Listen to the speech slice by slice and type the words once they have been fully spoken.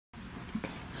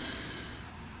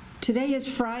Today is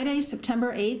Friday,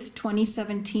 September 8th,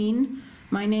 2017.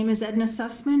 My name is Edna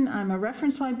Sussman. I'm a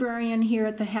reference librarian here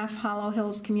at the Half Hollow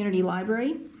Hills Community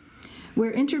Library.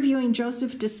 We're interviewing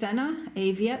Joseph DeSena,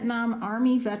 a Vietnam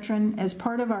Army veteran, as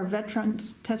part of our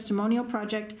Veterans Testimonial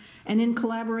Project and in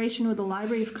collaboration with the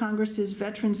Library of Congress's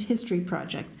Veterans History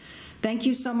Project. Thank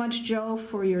you so much, Joe,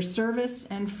 for your service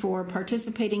and for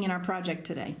participating in our project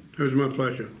today. It was my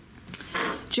pleasure.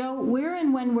 Joe, where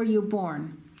and when were you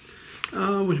born?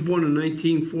 I was born in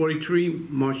 1943,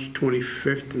 March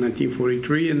 25th,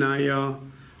 1943, and I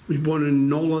was born in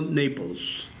Nola,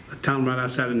 Naples, a town right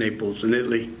outside of Naples, in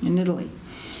Italy. In Italy.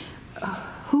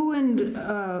 Who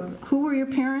were your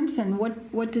parents, and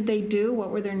what did they do?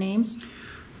 What were their names?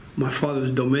 My father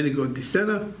was Domenico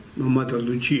DeSena, my mother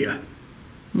Lucia.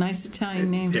 Nice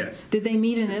Italian names. Yeah. Did they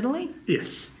meet in Italy?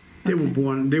 Yes. They Okay.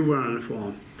 were on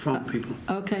the farm people.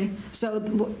 Okay. So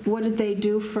what did they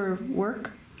do for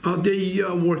work? They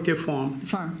worked their farm.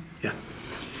 Farm. Yeah.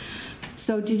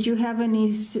 So do you have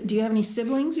any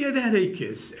siblings? Yeah, they had 8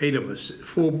 kids, 8 of us,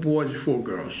 4 boys, 4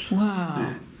 girls. Wow.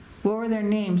 Yeah. What were their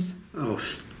names?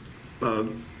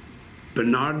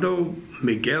 Bernardo,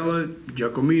 Miguel,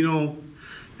 Giacomino,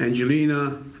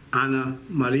 Angelina, Anna,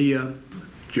 Maria,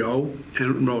 Joe,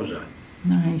 and Rosa.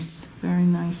 Nice. Very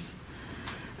nice.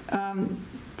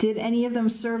 Did any of them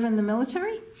serve in the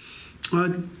military?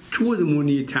 2 of them were in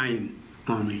the Italian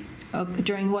Army.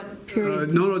 During what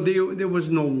period? No, there was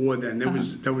no war then.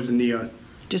 That was in the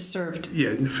Just served. yeah,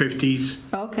 in the 50s.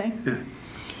 Okay. Yeah.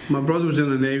 My brother was in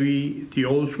the Navy, the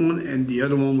oldest one, and the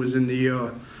other one was in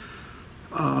the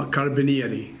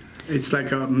Carabinieri. It's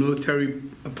like a military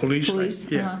police. Police.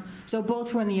 Like, yeah. So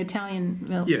both were in the Italian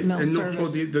Yes, mil and service.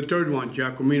 also the third one,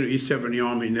 Giacomino, he served in the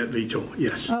Army in Italy too.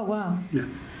 Yes. Oh wow. Yeah.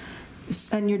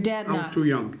 And your dad I not? was too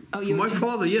young. Oh, you were My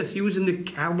father, yes, he was in the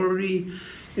cavalry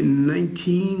in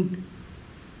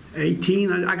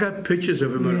 1918. I got pictures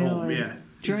of him at home. Really? Yeah.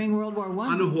 During World War I?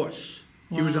 On a horse.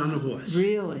 He was on a horse.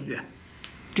 Really? Yeah.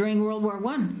 During World War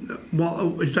I?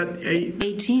 Well, is that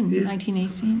 1918. Yeah.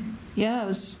 Yeah, it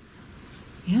was,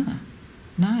 yeah.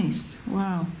 Nice.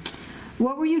 Wow.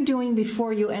 What were you doing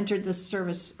before you entered the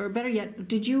service? Or better yet,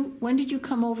 when did you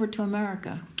come over to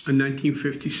America? In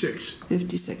 1956.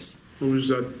 56. I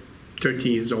was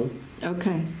 13 years old.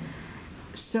 Okay.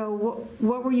 So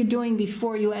what were you doing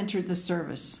before you entered the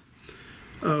service?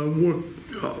 Work,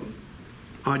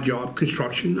 odd job,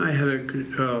 construction. I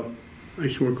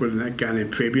used to work with a guy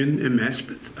named Fabian in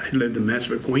Maspeth. I lived in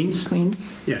Maspeth, Queens. Queens?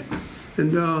 Yeah.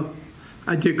 And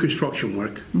I did construction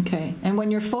work. Okay. And when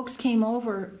your folks came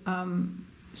over,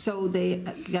 so they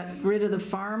got rid of the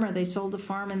farm, or they sold the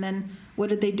farm, and then what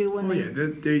did they do when they? Yeah,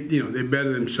 they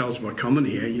bettered themselves by coming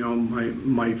here. You know,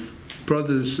 my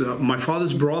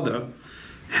father's brother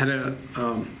had a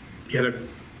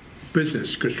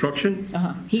business, construction.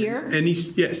 Here? And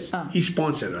he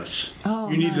sponsored us. Oh,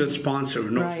 you needed nice. a sponsor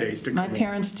in those Right. days to come My over.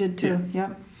 parents did too. Yeah.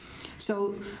 Yep.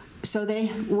 So they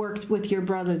worked with your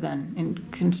brother then in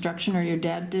construction, or your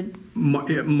dad did?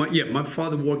 My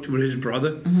father worked with his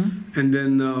brother, Mm-hmm. and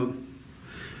then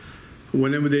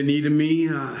whenever they needed me,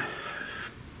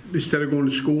 instead of going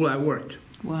to school, I worked.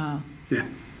 Wow. Yeah.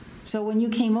 So when you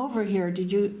came over here,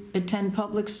 did you attend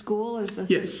public school?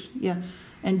 Yes. Yeah.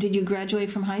 And did you graduate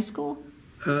from high school?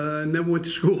 Never went to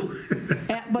school.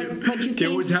 But you They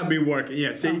came. always had me working.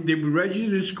 Yes, they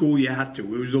registered in school. You had to.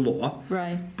 It was the law.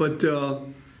 Right. But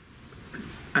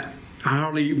I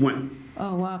hardly went.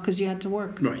 Oh wow, because you had to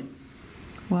work. Right.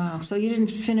 Wow. So you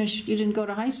didn't finish. You didn't go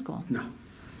to high school. No.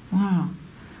 Wow.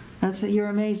 You're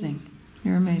amazing.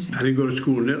 You're amazing. I didn't go to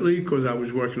school in Italy because I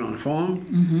was working on a farm.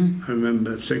 Mm-hmm. I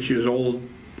remember at 6 years old,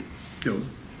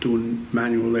 doing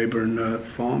manual labor in the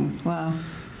farm. Wow.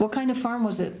 What kind of farm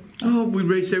was it? Oh, we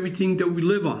raised everything that we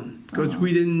live on because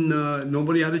we didn't.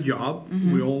 Nobody had a job.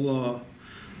 Mm-hmm. We all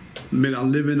made our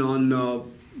living on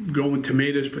growing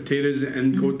tomatoes, potatoes,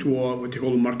 and go to what they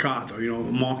call a mercato,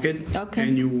 a market, Okay.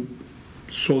 and you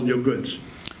sold your goods.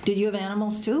 Did you have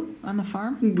animals too on the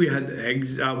farm? We had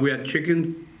eggs. We had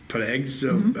chicken for eggs,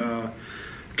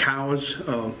 cows,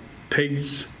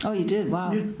 pigs. Oh, you did?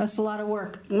 Wow. Yeah. That's a lot of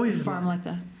work. Oh, yeah. A farm like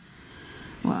that.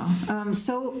 Wow.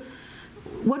 So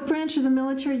what branch of the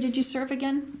military did you serve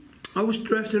again? I was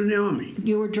drafted in the Army.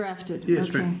 You were drafted. Yes,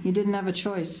 okay. ma'am. You didn't have a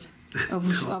choice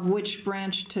of which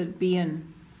branch to be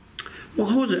in. Well,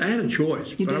 I had a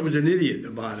choice, but I was an idiot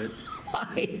about it.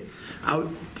 Why?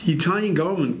 The Italian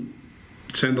government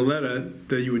sent a letter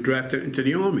that you were drafted into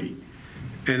the Army.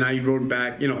 And I wrote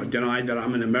back, denied that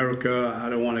I'm in America, I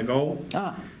don't want to go.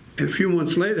 And a few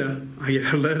months later, I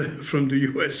get a letter from the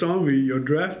U.S. Army, you're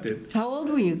drafted. How old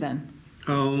were you then?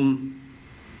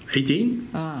 18.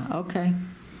 Okay.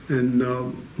 And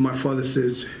my father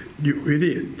says, "You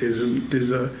idiot!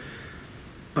 There's a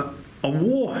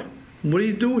war. What are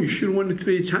you doing? You should have went into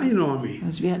the Italian army." It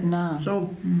was Vietnam.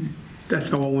 So that's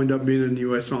how I wound up being in the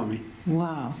U.S. Army.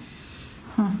 Wow.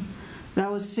 Huh. That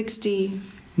was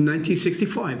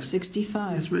 1965.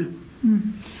 65. Yes, ma'am.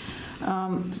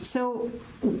 So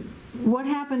what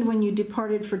happened when you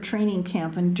departed for training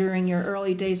camp and during your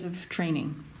early days of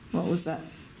training? What was that?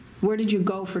 Where did you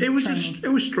go for training? It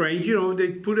was strange, you know. They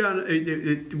put it on.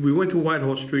 We went to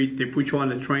Whitehall Street. They put you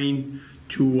on a train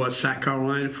to South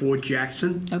Carolina, Fort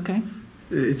Jackson. Okay.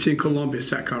 It's in Columbia,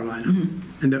 South Carolina,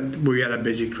 and we had a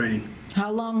basic training.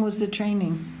 How long was the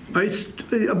training? It's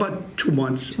about 2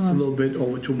 months, 2 months. A little bit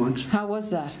over 2 months. How was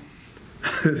that?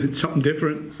 It's something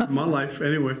different in my life,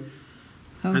 anyway.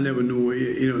 Oh. I never knew,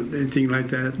 anything like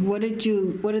that. What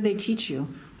did they teach you?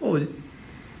 Oh,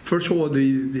 first of all,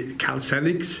 the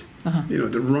calisthenics.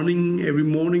 The running every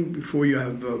morning before you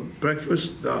have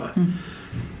breakfast.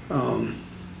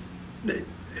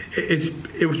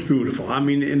 It was beautiful. I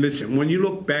mean, and listen, when you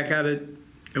look back at it,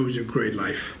 it was a great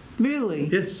life. Really?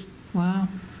 Yes. Wow.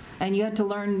 And you had to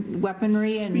learn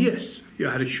weaponry and... Yes. You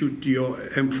had to shoot your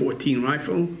M14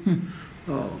 rifle.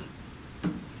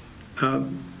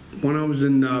 When I was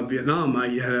in Vietnam, I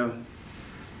had a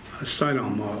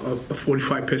sidearm, a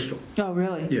 45 pistol. Oh,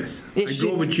 really? Yes. I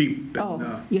drove a Jeep.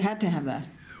 And, you had to have that?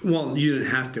 Well, you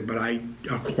didn't have to, but I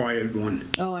acquired one.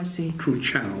 Oh, I see. Through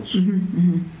channels.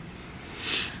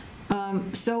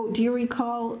 So do you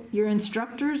recall your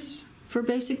instructors for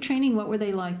basic training? What were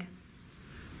they like?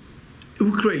 It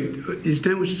was great. His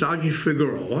name was Sergeant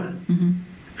Figueroa.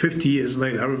 50 years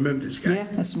later, I remember this guy. Yeah,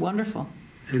 that's wonderful.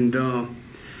 And a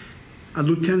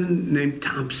lieutenant named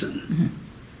Thompson.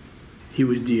 He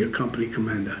was the company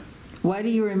commander. Why do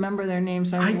you remember their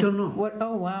names? I don't know. What?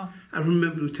 Oh, wow. I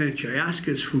remember Lieutenant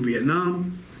Chayaskis from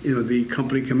Vietnam. The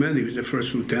company commander. He was the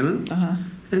first lieutenant.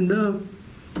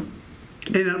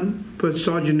 But a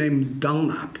sergeant named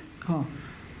Dunlap. Oh.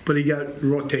 But he got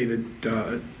rotated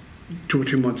 2 or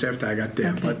 3 months after I got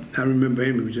there. Okay. But I remember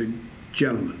him. He was a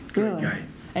gentleman, great Really? guy.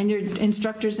 And your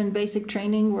instructors in basic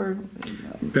training were?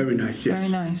 Very nice, yes.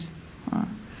 Very nice.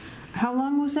 How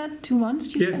long was that? 2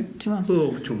 months, you said? 2 months. A little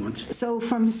over 2 months. So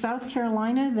from South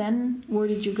Carolina, then, where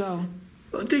did you go?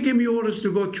 They gave me orders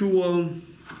to go to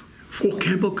Fort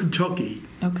Campbell, Kentucky,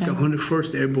 Okay. the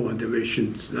 101st Airborne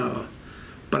Division.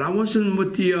 But I wasn't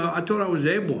with the, I thought I was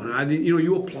airborne. I didn't,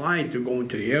 you applied to go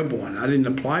into the airborne. I didn't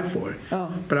apply for it. Oh.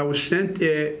 But I was sent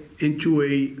there into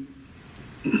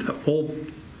the whole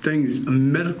thing's a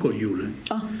medical unit,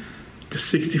 the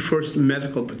 61st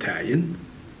Medical Battalion.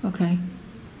 Okay.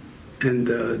 And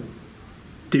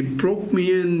they broke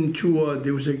me into,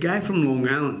 there was a guy from Long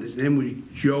Island. His name was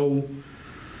Joe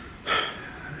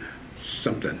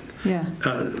something. Yeah.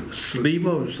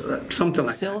 Sleva, something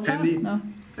like Silva? that. And No.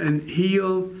 And he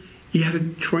had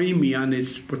to train me on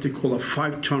this, what they call a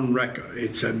 5-ton wrecker.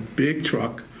 It's a big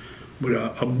truck with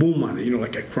a boom on it,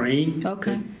 like a crane.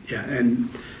 Okay. And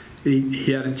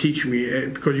he had to teach me,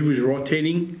 because he was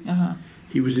rotating.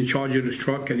 He was in charge of this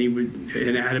truck, and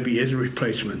it had to be his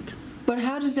replacement. But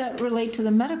how does that relate to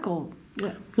the medical?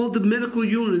 Well, the medical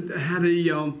unit had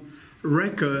a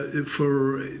wrecker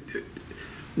for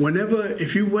whenever,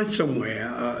 if you went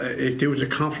somewhere, if there was a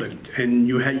conflict and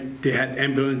they had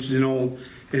ambulances and all,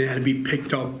 and it had to be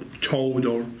picked up, towed,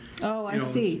 or I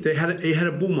see. They had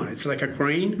a boom on it. It's like a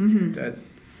crane.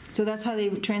 So that's how they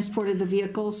transported the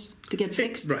vehicles to get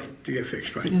fixed. Right, to get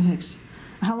fixed. Right. To get fixed.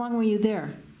 How long were you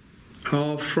there?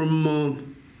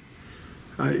 From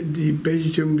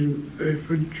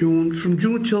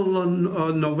June till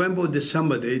November,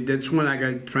 December. That's when I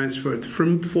got transferred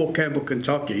from Fort Campbell,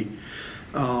 Kentucky.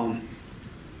 I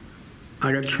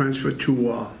got transferred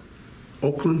to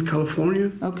Oakland,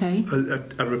 California. Okay.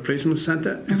 A replacement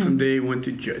center, and from there went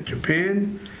to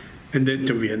Japan, and then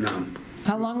to Vietnam.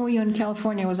 How long were you in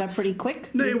California? Was that pretty quick?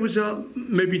 No, it was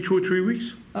maybe 2 or 3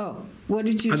 weeks. Oh, what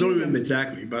did you do? I don't remember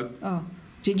exactly, but. Oh,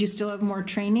 did you still have more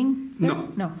training there?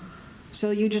 No. No. So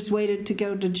you just waited to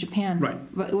go to Japan? Right.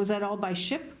 But was that all by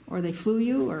ship, or they flew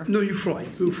you, or? No, you fly.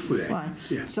 You flew there. Fly.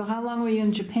 Yeah. So how long were you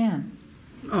in Japan?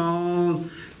 That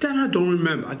I don't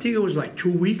remember. I think it was like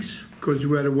 2 weeks, because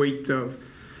we had to wait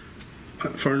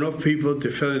for enough people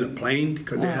to fill in a plane,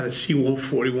 because they had a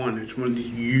C-141. It's one of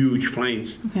these huge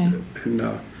planes. Okay. And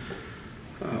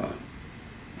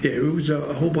it was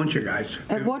a whole bunch of guys.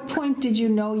 At what point did you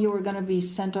know you were going to be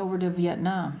sent over to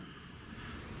Vietnam?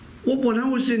 Well, when I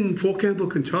was in Fort Campbell,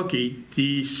 Kentucky,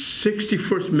 the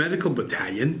 61st Medical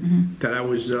Battalion that I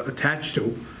was attached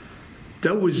to,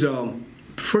 that was,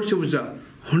 first it was a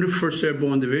 101st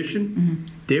Airborne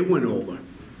Division. They went over.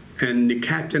 And the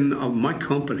captain of my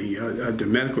company, the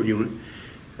medical unit,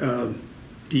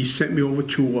 he sent me over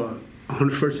to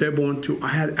 101st Airborne.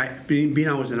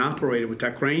 I was an operator with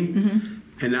that crane,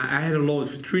 and I had to load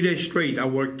for 3 days straight. I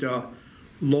worked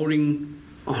loading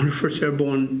 101st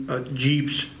Airborne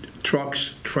Jeeps,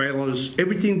 trucks, trailers,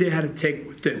 everything they had to take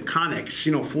with them, Connex,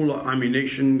 full of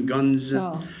ammunition, guns.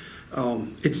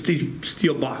 It's these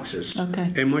steel boxes.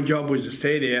 Okay. And my job was to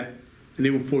stay there, and they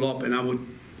would pull up, and I would,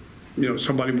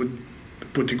 somebody would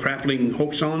put the grappling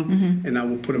hooks on, and I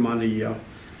would put them on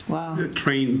the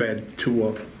train bed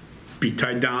to be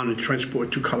tied down and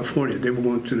transported to California. They were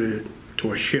going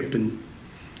to a ship in,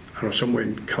 I don't know, somewhere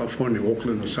in California,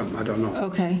 Oakland or something. I don't know.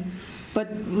 Okay. But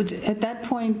at that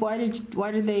point, why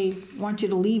did they want you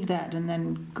to leave that and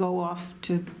then go off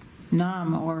to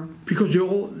Nam or? Because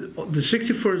the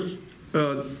 61st,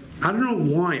 I don't know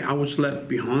why I was left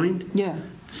behind. Yeah.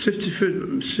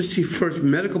 61st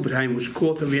Medical Battalion was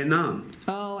called to Vietnam.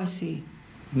 Oh, I see.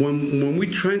 When we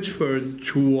transferred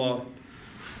to,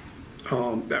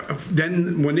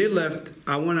 then when they left,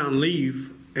 I went on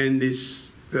leave, and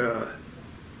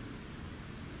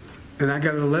and I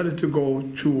got a letter to go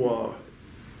to.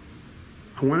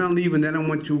 I went on leave, and then I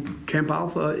went to Camp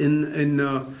Alpha in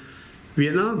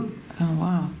Vietnam. Oh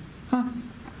wow, huh?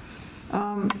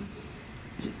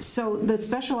 So the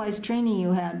specialized training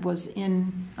you had was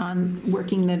on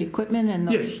working that equipment and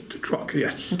the yes, the truck,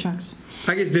 yes, the trucks.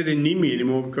 I guess they didn't need me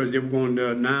anymore because they were going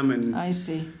to Nam, and I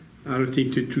see. I don't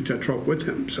think they took that truck with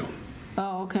them. So.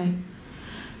 Oh, okay.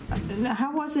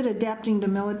 How was it adapting to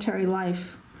military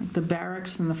life? Like the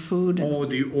barracks and the food? And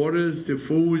the orders, the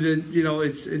food,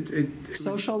 it's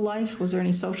social life? Was there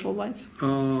any social life?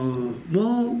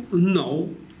 Well,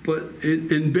 no, but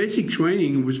in basic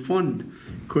training it was fun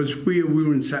because we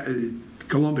were in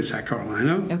Columbus, South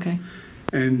Carolina. Okay.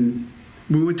 And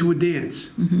we went to a dance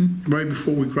right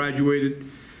before we graduated,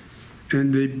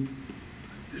 and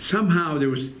somehow there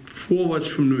was 4 of us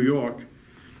from New York,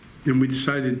 and we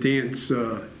decided to dance.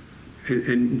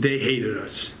 And they hated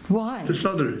us. Why? The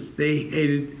Southerners. They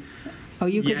hated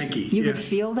Yankees. You could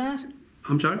feel that?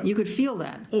 I'm sorry? You could feel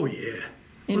that? Oh, yeah.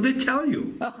 Well, they tell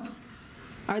you. Oh.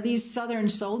 Are these Southern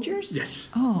soldiers? Yes.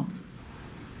 Oh.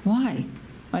 Why?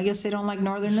 I guess they don't like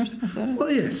Northerners? Is that it?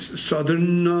 Well, yes.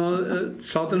 Southern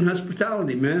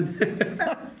hospitality, man.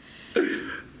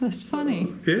 That's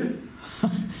funny. Yeah.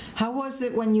 How was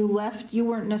it when you left? You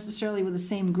weren't necessarily with the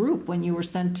same group when you were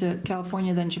sent to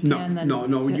California, then Japan, then No.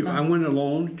 Vietnam. I went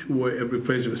alone to every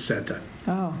place was center.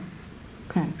 Oh,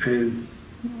 okay. And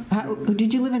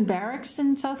did you live in barracks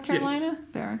in South Carolina?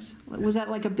 Yes. Barracks. Was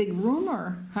that like a big room,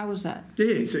 or how was that? Yeah,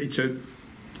 it's a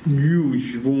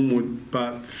huge room with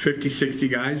about 50, 60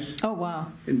 guys. Oh,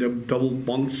 wow. In the double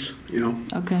bunks,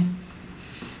 Okay.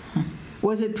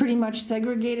 Was it pretty much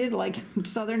segregated, like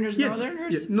Southerners, yes.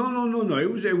 Northerners? Yes. No. It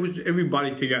was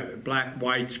everybody together, black,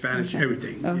 white, Spanish, okay.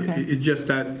 everything. Okay. It's just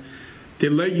that they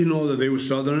let you know that they were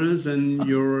Southerners, and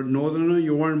you're a Northerner,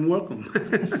 you weren't welcome.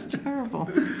 That's terrible.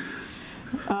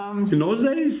 In those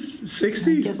days,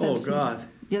 60s? Oh, God.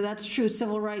 Yeah, that's true.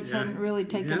 Civil rights hadn't really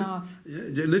taken off.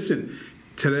 Yeah. Listen,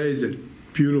 today is a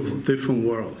beautiful, different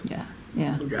world. Yeah.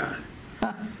 Oh, God.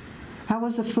 How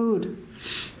was the food?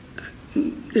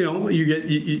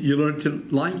 You learn to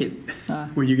like it.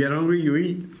 When you get hungry, you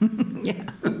eat. Yeah,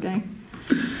 okay.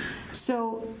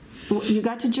 So you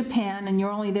got to Japan, and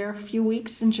you're only there a few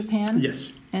weeks in Japan?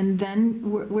 Yes. And then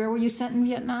where were you sent in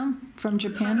Vietnam from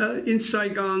Japan? In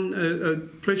Saigon, a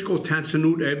place called Tan Son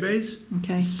Nhut Air Base.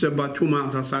 Okay. It's about 2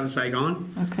 miles outside of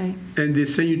Saigon. Okay. And they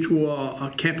send you to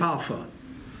a Camp Alpha.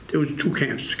 There was 2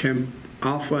 camps, Camp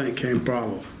Alpha and Camp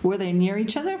Bravo. Were they near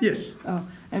each other? Yes. Oh,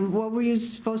 and what were you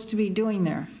supposed to be doing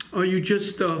there? Oh, you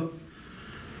just,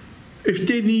 if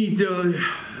they need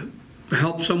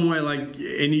help somewhere, like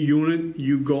any unit,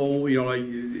 you go, you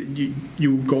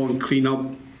go and clean up,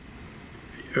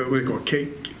 what do you call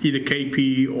it, either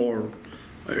KP or,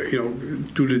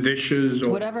 do the dishes.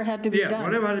 Or whatever had to be done. Yeah,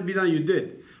 whatever had to be done, you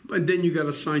did. But then you got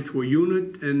assigned to a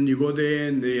unit, and you go there,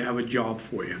 and they have a job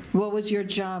for you. What was your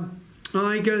job?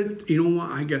 I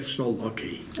got so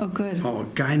lucky. Oh, good. Oh, a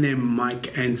guy named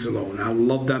Mike Angelo. And I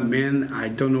love that man. I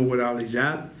don't know what all he's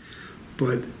at,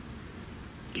 but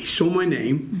he saw my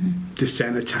name,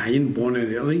 DeSena, Italian, born in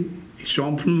Italy. He saw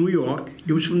I'm from New York.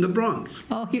 He was from the Bronx.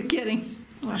 Oh, you're kidding.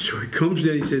 Wow. So he comes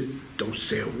there, he says, don't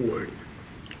say a word.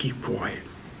 Keep quiet.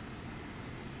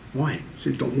 Why? He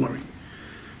said, don't worry.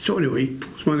 So anyway, he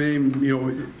puts my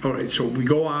name, all right, so we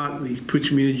go out, he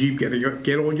puts me in a Jeep,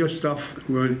 get all your stuff.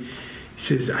 He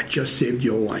says, I just saved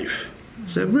your life. I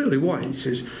said, really, why? He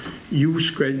says, you were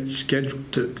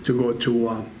scheduled to go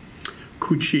to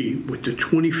Cu Chi with the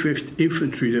 25th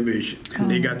Infantry Division, and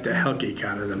they got the hell kick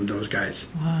out of them, those guys.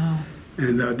 Wow.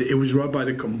 And it was right by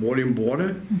the Cambodian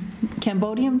border.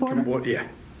 Cambodian border? Cambodia, yeah.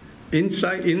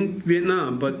 Inside, in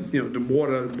Vietnam, but, you know, the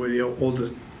border where all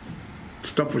the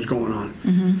stuff was going on.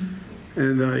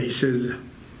 And he says,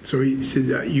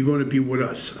 you're going to be with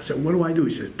us. I said, what do I do?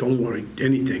 He says, don't worry,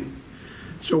 anything.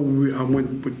 So I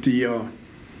went with the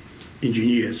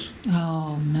engineers.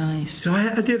 Oh, nice. So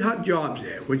I did hot jobs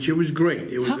there, which it was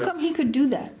great. It was, how come he could do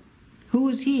that? Who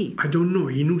was he? I don't know.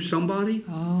 He knew somebody.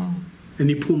 Oh. And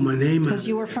he pulled my name out. Because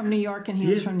you were from New York and he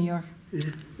was from New York.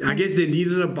 Yeah. I guess they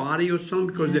needed a body or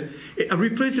something, because a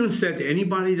replacement set,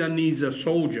 anybody that needs a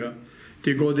soldier,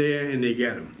 they go there and they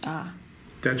get him. Ah.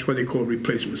 That's what they call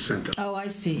replacement center. Oh, I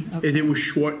see. Okay. And they were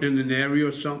short in an area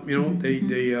or something, you know.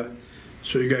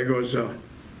 So the guy goes,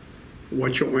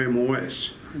 what's your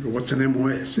MOS? I go, what's an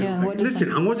MOS? Yeah, like, what is listen,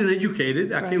 that? I wasn't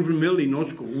educated. I came from Millie, no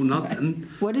school, nothing.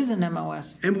 Right. What is an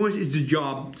MOS? MOS is the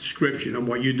job description of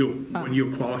what you do when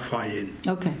you qualify in.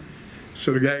 Okay.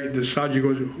 So the sergeant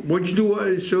goes, what'd you do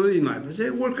in civilian life? I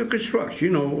said, work at construction,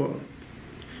 you know.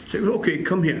 I said, okay,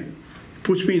 come here.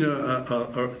 Puts me in it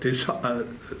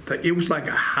was like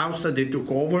a house that they took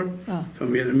over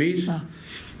from Vietnamese.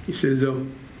 He says,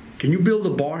 can you build a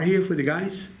bar here for the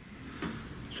guys?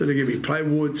 So they gave me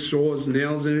plywood, saws,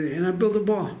 nails, and I built a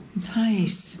bar.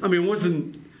 Nice. I mean, it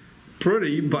wasn't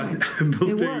pretty, but I built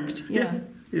it worked. Yeah.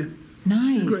 Yeah.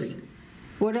 Nice.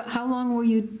 Great. How long were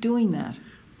you doing that?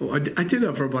 Well, I did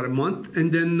that for about a month,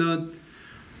 and then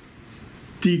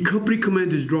the company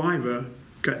commander's driver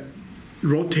got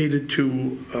rotated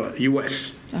to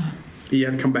U.S. He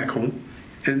had to come back home,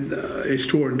 and his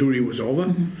tour duty was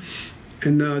over,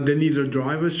 and they needed a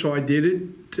driver, so I did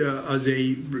it as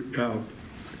a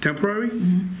temporary,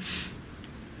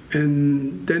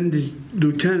 and then this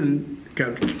lieutenant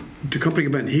the company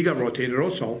commander, he got rotated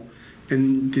also,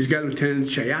 and this guy, Lieutenant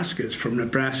Chayaskis from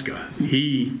Nebraska,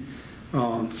 he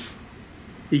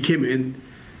came in,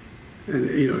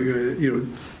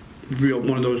 and real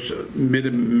one of those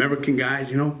mid-American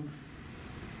guys, you know.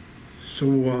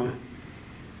 So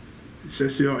he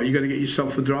says, you got to get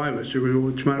yourself a driver. So we go,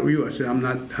 what's the matter with you? I said, I'm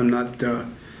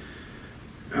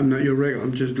not your regular.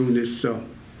 I'm just doing this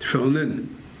filling in.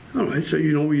 All right, so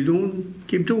you know what you're doing,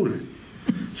 keep doing it.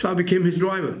 So I became his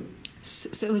driver.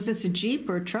 So was this a Jeep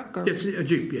or a truck? Or? Yes, a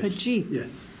Jeep, yes. A Jeep? Yeah.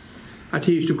 I think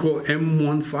he used to call it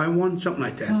M151, something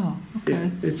like that. Oh, okay. Yeah,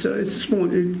 it's a small,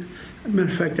 matter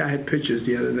of fact, I had pictures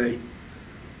the other day.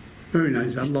 Very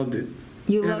nice, I loved it.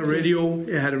 You loved it?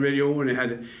 It had a radio, and it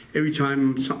had, every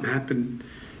time something happened,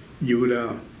 you would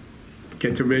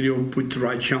get the radio, put the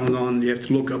right channel on, you have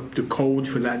to look up the code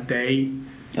for that day.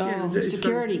 Oh, yeah,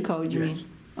 security code, you mean?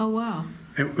 Oh, wow.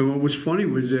 And what was funny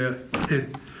was,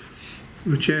 Lieutenant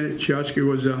Chiyosky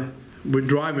was, we're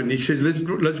driving. He says, let's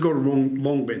go to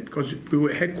Long Bend, because we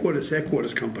were headquarters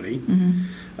company,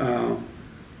 the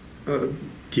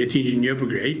engineer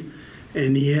brigade,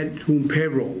 and he had to do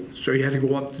payroll, so he had to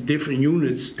go up to different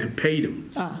units and pay them.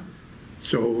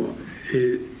 So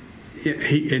I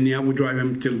would drive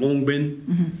him to Long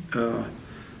Bend.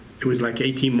 It was like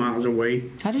 18 miles away.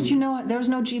 How did you know? There was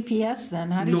no GPS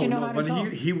then. How did you know how to go?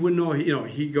 But he would know. You know,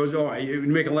 he goes, all right, you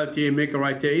make a left here, make a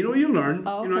right there. You know, you learn.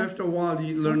 Oh, okay. You know, after a while,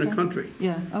 you learn the country.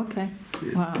 Yeah. Okay.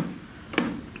 Yeah. Wow.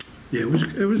 Yeah, it was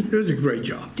a great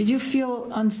job. Did you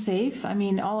feel unsafe? I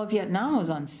mean, all of Vietnam was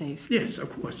unsafe. Yes,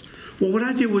 of course. Well, what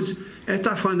I did was, after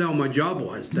I found out what my job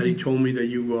was, that he told me that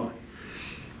you're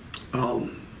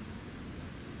going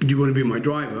to be my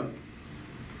driver.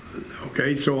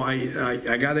 Okay, so I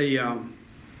got I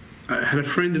had a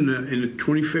friend in the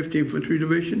 25th Infantry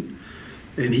Division,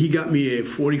 and he got me a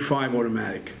 45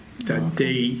 automatic that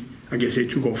I guess they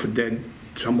took off for dead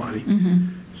somebody.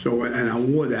 So, and I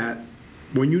wore that.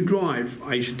 When you drive,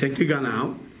 I used to take the gun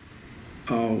out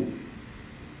and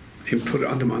put it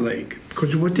under my leg,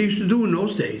 because what they used to do in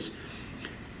those days,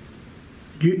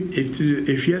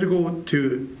 if you had to go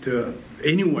to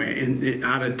anywhere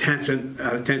out of Tan Son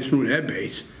Air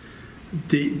Base,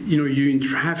 you're in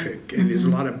traffic, and there's a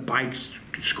lot of bikes,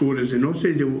 scooters. In those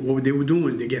days, what they were doing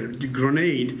was they get a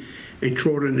grenade and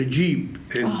throw it in a Jeep,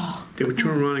 and they would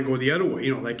turn around and go the other way,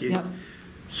 like it. Yep.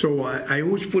 So I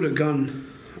always put a gun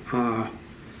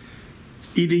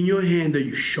either in your hand that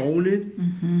you're showing it,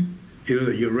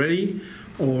 that you're ready,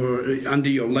 or under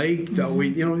your leg. That way,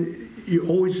 you're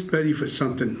always ready for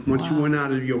something. Once you went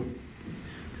out of your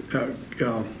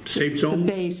safe zone. The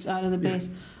base, out of the base.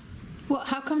 Well,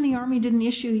 how come the Army didn't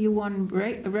issue you one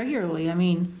regularly? I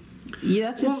mean,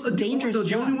 that's a dangerous job.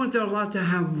 The only ones that are allowed to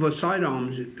have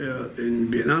sidearms in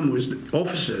Vietnam was the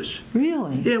officers.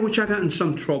 Really? Yeah, which I got in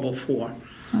some trouble for.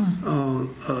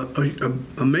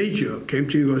 a major came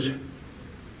to me and goes,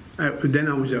 then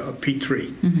I was a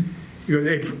P3. He goes,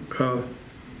 hey,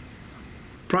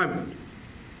 private.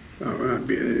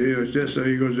 It was this.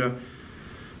 He goes,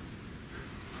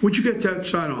 what'd you get that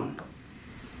sight on?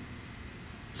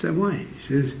 I said, why? He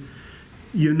says,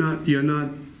 you're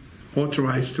not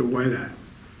authorized to wear that.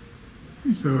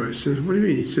 So I said, what do you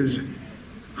mean? He says,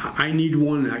 I need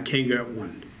one and I can't get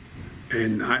one.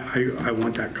 And I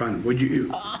want that gun. Would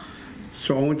you?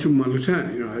 So I went to my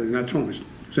lieutenant, and I told him,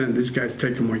 Lieutenant, this guy's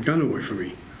taking my gun away from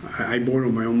me. I bought it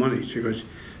with my own money. So he goes,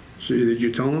 so did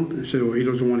you tell him? I said, well, he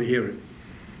doesn't want to hear it.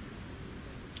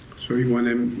 So he went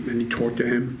in and he talked to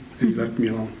him and he left me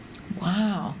alone.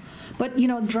 Wow. But,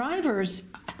 drivers,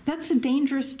 that's a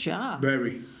dangerous job.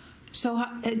 Very. So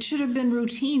it should have been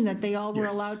routine that they all were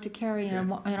allowed to carry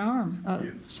an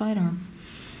arm, sidearm.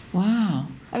 Wow.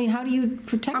 I mean, how do you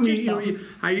protect yourself?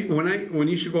 When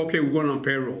you used to go, okay, we're going on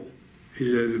payroll, he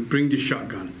said, bring the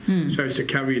shotgun. So I used to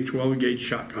carry a 12-gauge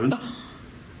shotgun.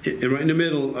 And right in the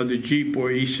middle of the Jeep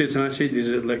where he sits, and I say, is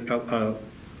it like a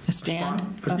stand?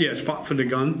 A spot for the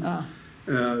gun.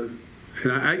 And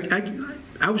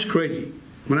I was crazy.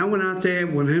 When I went out there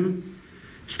with him,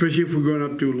 especially if we're going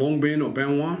up to Long Bin or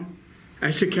Benoit, I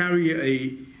used to carry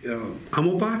a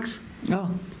ammo box.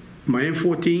 My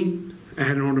M14, I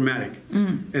had an automatic.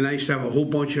 And I used to have a whole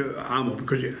bunch of ammo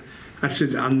because I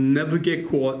said, I'll never get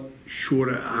caught short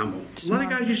of ammo. Smart. A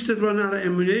lot of guys used to run out of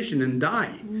ammunition and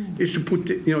die. They used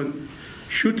to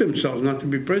shoot themselves not to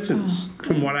be prisoners.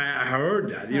 From what I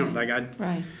heard that,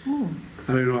 Right.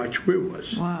 I don't know how true it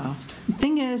was. Wow. The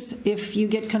thing is, if you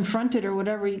get confronted or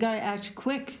whatever, you got to act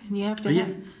quick. And you have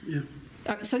to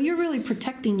so you're really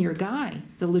protecting your guy,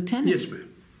 the lieutenant. Yes,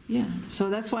 ma'am. Yeah. So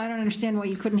that's why I don't understand why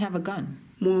you couldn't have a gun.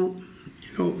 Well,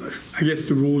 I guess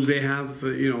the rules they have,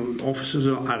 officers,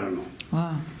 I don't know.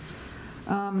 Wow.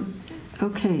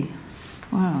 Okay.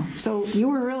 Wow. So you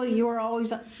were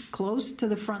always close to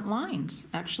the front lines,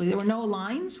 actually. There were no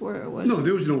lines where it was? No,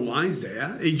 there was no lines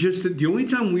there. It just, the only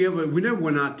time we never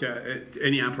went out to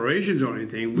any operations or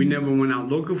anything. We never went out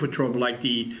looking for trouble like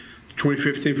the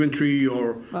 25th Infantry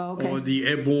or the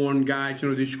airborne guys.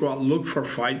 They just go out and look for a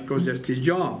fight because that's their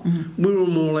job. We were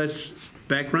more or less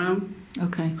background.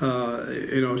 Okay.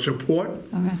 Support.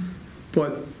 Okay.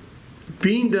 But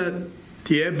being that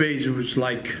the air base was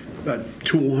like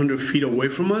 200 feet away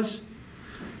from us,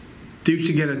 they used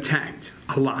to get attacked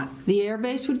a lot. The air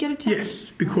base would get attacked?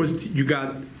 Yes, because you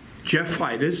got jet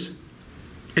fighters,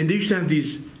 and they used to have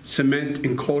these cement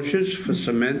enclosures for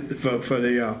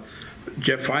the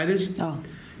jet fighters.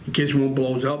 In case one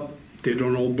blows up, they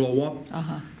don't all blow up.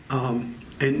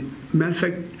 And matter of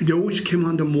fact, they always came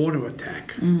under mortar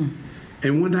attack.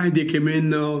 And one night they came in,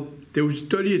 there was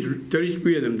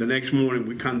 33 of them. The next morning,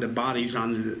 we found the bodies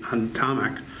on the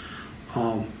tarmac.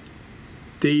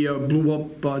 They blew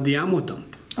up the ammo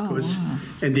dump.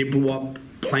 And they blew up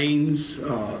planes,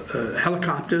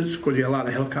 helicopters, because there are a lot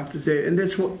of helicopters there. And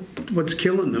that's what's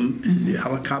killing them, the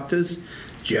helicopters,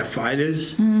 jet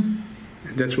fighters. And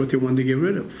that's what they wanted to get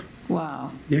rid of.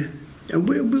 Wow. Yeah.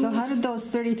 And so how did those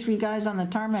 33 guys on the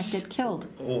tarmac get killed?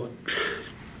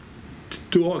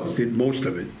 Dogs did most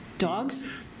of it. Dogs?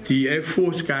 The Air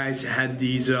Force guys had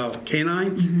these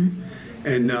canines,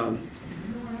 and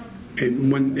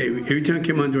when every time they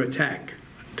came under attack,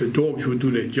 the dogs would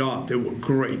do their job. They were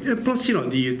great. And plus,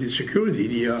 the security,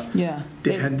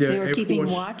 they had their they were Air keeping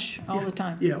Force, watch all the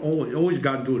time. Yeah, always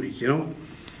guard duties.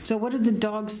 So what did the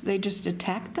dogs? They just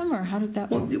attacked them, or how did that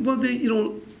work? Well, they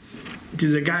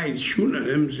there's a guy shooting at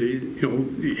them, so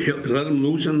let them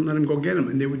loose and let them go get them,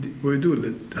 and they would do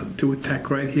it. They would attack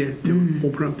right here. They would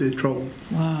open up their throat.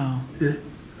 Wow. Yeah,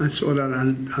 I saw that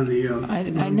on the.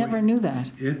 I never knew that.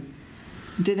 Yeah.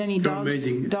 Did any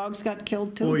dogs got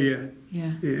killed too? Oh yeah.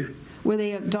 Yeah. Yeah. Were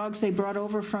they dogs they brought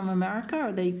over from America,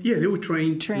 or they? Yeah, they were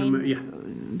trained.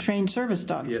 Trained service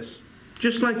dogs. Yes.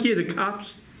 Just like the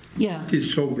cops. Yeah. Did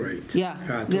so great. Yeah.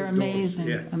 God, they're amazing.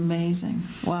 Yeah. Amazing.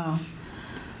 Wow.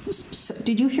 So,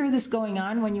 did you hear this going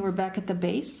on when you were back at the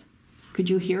base? Could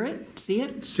you hear it? See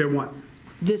it? Say what?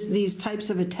 These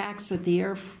types of attacks at the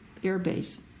air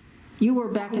base. You were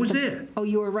back. I was there. Oh,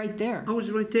 you were right there. I was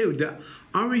right there.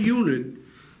 Our unit.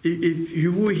 If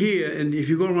you were here and if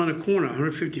you go around a corner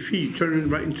 150 feet, you turn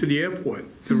right into the airport.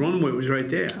 The runway was right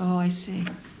there. Oh, I see.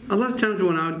 A lot of times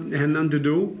when I had nothing to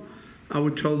do, I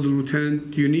would tell the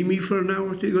lieutenant, "Do you need me for an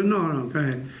hour?" He go, "No, go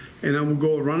ahead." And I would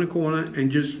go around the corner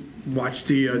and just watch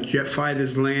the jet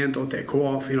fighters land or take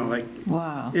off.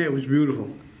 Wow. Yeah, it was beautiful.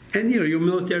 And your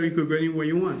military, you could go anywhere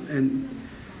you want, and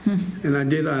I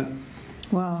did that.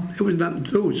 Wow. It was nothing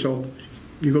to do, so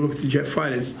you go look at the jet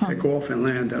fighters take off and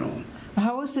land and all.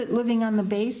 How was it living on the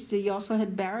base? Did you also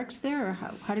had barracks there, or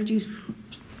how did you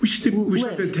We slept in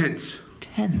live? tents.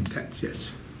 Tents. Tents,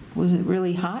 yes. Was it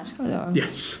really hot?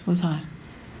 Yes. It was hot.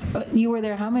 You were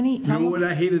there how many? You know what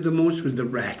I hated the most was the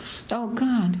rats. Oh,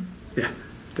 God. Yeah,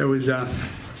 that was. But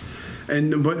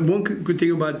one good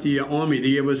thing about the Army,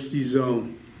 they gave us these. We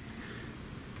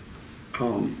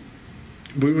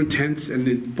were in tents and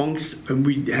in bunks, and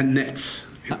we had nets.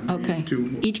 Okay.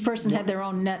 Each person had their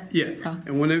own net? Yeah,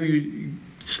 and whenever you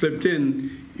slipped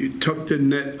in, you tucked the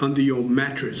net under your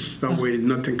mattress. That way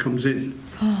nothing comes in.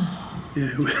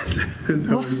 Yeah.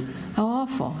 How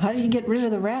awful. How did you get rid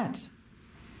of the rats?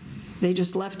 They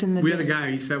just left in the We day? had a guy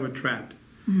who used to have a trap.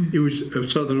 He was a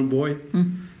Southerner boy,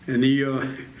 and he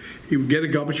would get a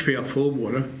garbage pail full of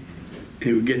water, and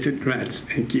he would get the rats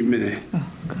and keep them in there.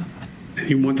 Oh, God. And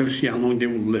he wanted to see how long they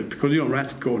would live, because,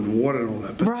 rats go in the water and all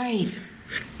that. But Right.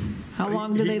 How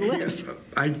long do they live?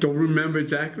 I don't remember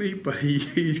exactly, but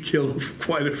he's killed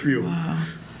quite a few. Wow.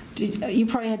 You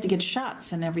probably had to get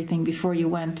shots and everything before you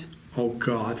went. Oh,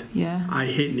 God. Yeah? I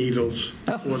hate needles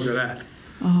because of that.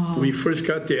 Oh. When you first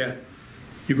got there,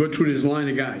 you go through this line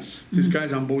of guys. There's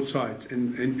guys on both sides.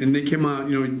 And they came out,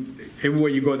 everywhere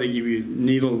you go, they give you a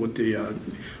needle with the,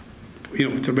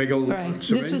 with the regular Right. syringe.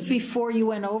 This was before you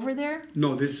went over there?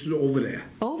 No, this is over there.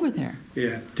 Over there?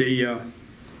 Yeah.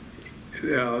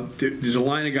 There's a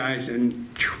line of guys, and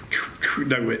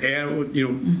that with air,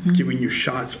 giving you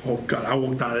shots. Oh, God, I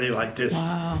walked out of there like this.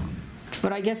 Wow.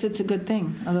 But I guess it's a good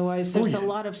thing. Otherwise, there's yeah. a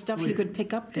lot of stuff you could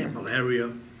pick up there. Yeah,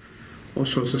 malaria, all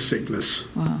sorts of sickness.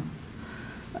 Wow.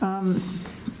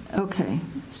 Okay.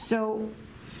 So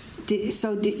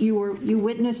you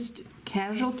witnessed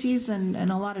casualties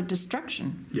and a lot of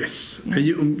destruction. Yes. Yeah.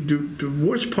 And the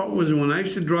worst part was when I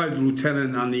used to drive the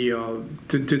lieutenant on the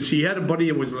to see. He had a buddy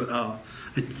that was a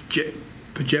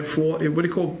jet 4. What do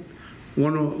you call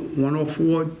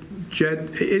 104 jet?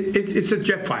 It's a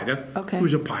jet fighter. Okay. He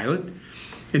was a pilot,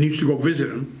 and he used to go visit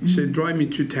him. He said, "Drive me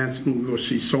to Tansen, we'll go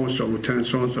see so and so, Lieutenant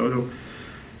so and so."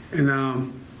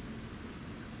 And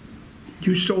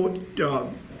you saw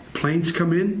planes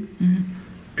come in,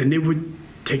 and they would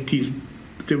take these.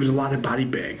 There was a lot of body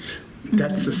bags.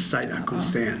 That's the sight I couldn't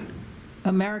stand.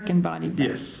 American body bags.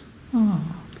 Yes. Oh.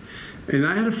 And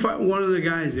I had to fight one of the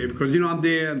guys there because I'm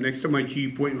there next to my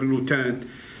Jeep waiting for the lieutenant,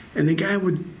 and the guy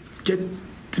would get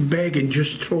the bag and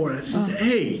just throw it. I said,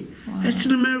 "Hey, that's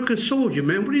an American soldier,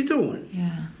 man. What are you doing?"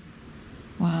 Yeah.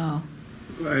 Wow.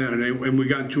 And we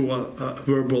got into a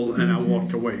verbal, and I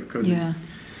walked away because. Yeah.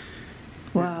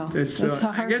 Wow. That's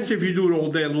hard I guess to if you do it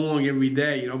all day long, every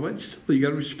day, but still, you got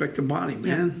to respect the body,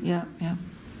 man. Yeah.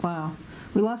 Wow.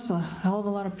 We lost a hell of a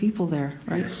lot of people there,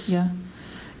 right? Yes. Yeah.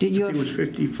 Did you I think it was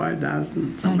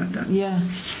 55,000, something like that. Yeah.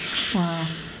 Wow.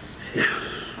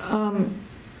 Yeah.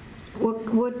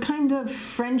 What kind of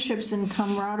friendships and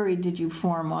camaraderie did you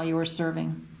form while you were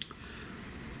serving?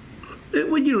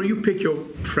 Well, you pick your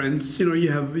friends.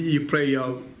 You play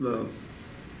the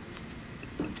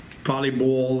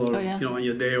volleyball or on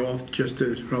your day off just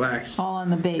to relax. All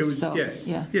on the base, though. Yes.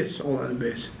 Yeah. Yes, all on the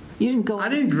base. You didn't go. I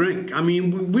didn't drink. I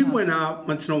mean, we went out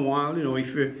once in a while.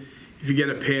 If you get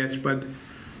a pass, but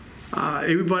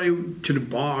everybody to the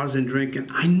bars and drinking.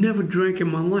 I never drank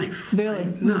in my life. Really?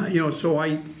 No. So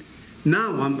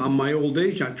now I'm my old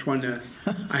age. I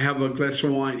have a glass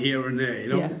of wine here and there.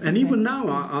 Yeah, and even now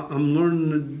I'm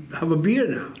learning to have a beer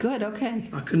now. Good. Okay.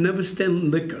 I could never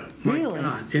stand liquor. My Really?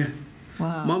 God, yeah.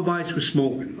 Wow. My vice was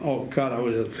smoking. Oh God, I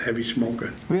was a heavy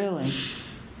smoker. Really?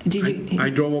 Did you? I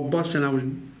drove a bus and I was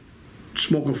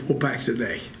smoking 4 packs a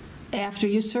day. After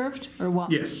you served, or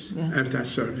what? Yes, Yeah. after I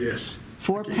served, yes.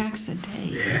 4 packs a day.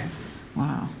 Yeah.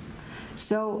 Wow.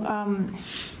 So.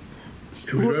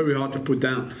 It was very hard to put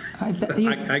down. I bet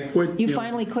I quit. You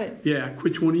finally quit. Yeah, I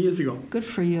quit 20 years ago. Good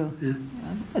for you. Yeah.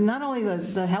 And not only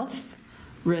the health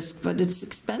risk, but it's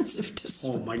expensive to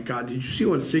smoke. Oh my God! Did you see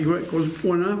what a cigarette goes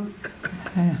for now?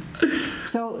 Yeah.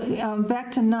 So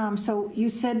back to Nam. So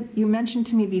you mentioned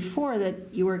to me before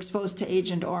that you were exposed to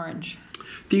Agent Orange.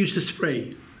 They used to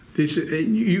spray.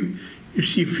 You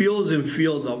see fields and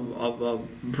fields of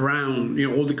brown.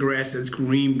 All the grass that's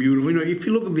green, beautiful. If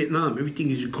you look at Vietnam, everything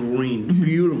is green,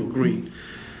 beautiful green.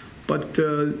 But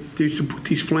they used to put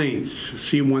these planes,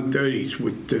 C-130s,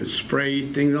 with spray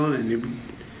things on it, and they would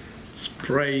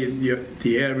spray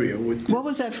the area with. What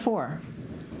was that for?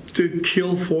 To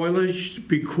kill foliage,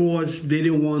 because they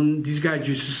didn't want these guys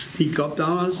just to sneak up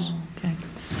on us. Oh, okay.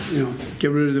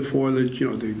 Get rid of the foliage,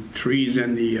 the trees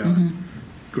and the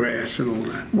grass and all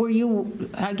that. Were you?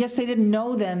 I guess they didn't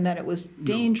know then that it was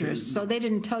dangerous, so they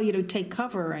didn't tell you to take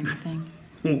cover or anything.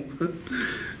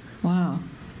 Wow.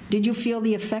 Did you feel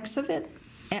the effects of it?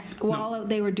 While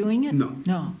they were doing it? No.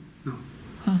 No. No.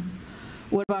 Huh.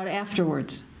 What about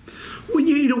afterwards? Well,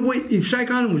 you know what? In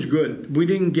Saigon was good. We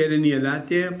didn't get any of that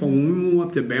there, but when we moved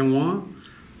up to Benoit,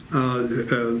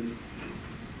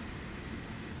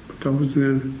 that was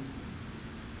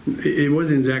it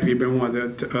wasn't exactly Benoit.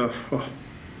 That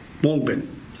Long Ben.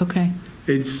 Okay.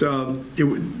 It's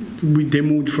they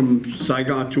moved from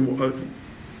Saigon to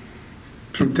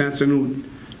from Tanzania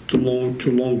to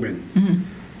Long Ben,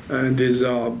 and there's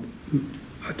I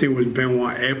think it was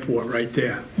Benoit Airport right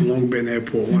there, Long Ben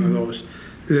Airport, one of those.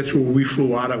 That's where we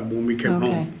flew out of when we came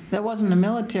home. That wasn't a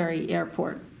military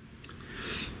airport.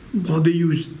 Well, they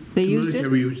used it? Used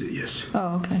it, yes.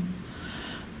 Oh, okay.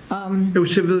 It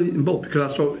was civilian boat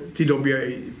because I saw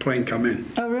TWA plane come in.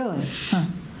 Oh, really? Huh.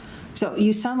 So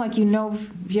you sound like you know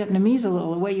Vietnamese a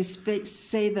little, the way you say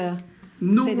the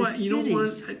cities. You know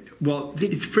what? Well,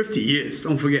 it's 50 years.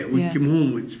 Don't forget, we came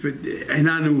home. And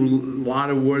I knew a lot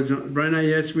of words. Right now,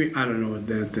 you asked me, I don't know what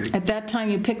that thing. At that time,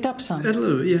 you picked up some. A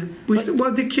little, yeah.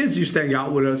 Well, the kids used to hang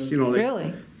out with us, you know.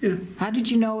 Really? Yeah. How did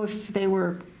you know if they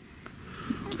were?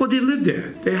 Well, they lived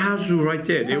there. Their house was right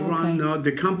there. They were on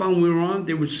the compound we were on.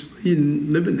 They was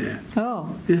living there.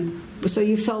 Oh. Yeah. So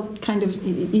you felt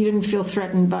you didn't feel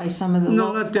threatened by some of the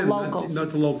not them, locals?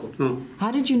 Not the locals, no. How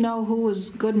did you know who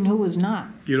was good and who was not?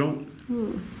 You don't.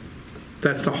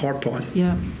 That's the hard part.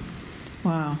 Yeah.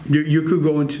 Wow. You could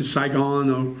go into Saigon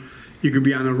or you could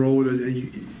be on the road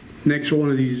next to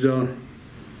one of these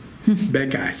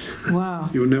bad guys. Wow.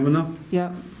 You'll never know.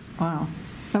 Yep. Wow.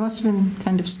 That must have been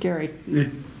kind of scary. Yeah.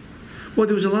 Well,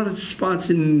 there was a lot of spots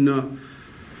in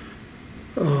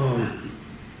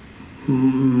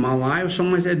Malai or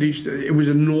something like that. It was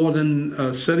a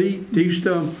northern city. They used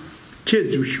to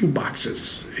kids with shoe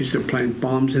boxes. They used to plant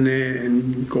bombs in there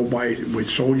and go by where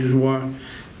soldiers were.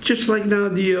 Just like now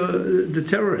the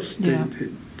terrorists. Yeah.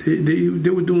 They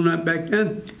were doing that back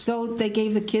then. So they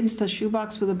gave the kids the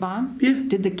shoebox with a bomb? Yeah.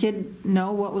 Did the kid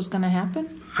know what was going to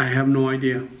happen? I have no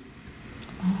idea.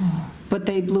 Oh. But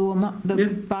they blew him up. The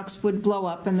box would blow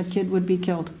up and the kid would be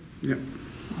killed. Yep.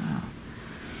 Wow.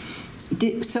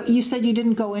 So you said you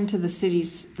didn't go into the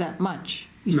cities that much.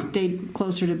 You stayed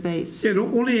closer to base. Yeah,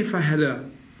 only if I had a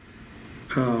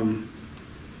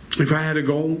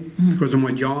goal because of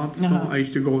my job. I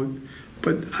used to go,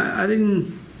 but I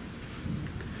didn't.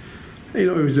 You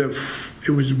know, it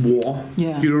was war.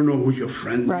 Yeah. You don't know who's your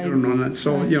friend. Right. You don't know that.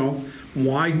 So you know,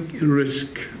 why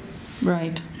risk?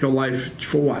 Right. Your life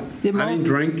for what? I didn't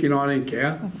drink. You know, I didn't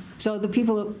care. So the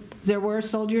people, there were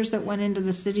soldiers that went into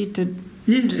the city to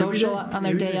social on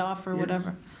their day off or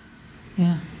whatever.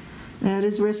 Yeah. That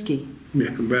is risky.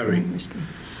 Yeah, very risky.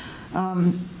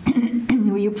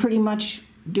 Were you pretty much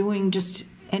doing just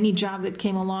any job that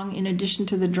came along in addition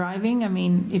to the driving? I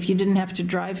mean, if you didn't have to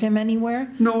drive him anywhere?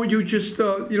 No, you just,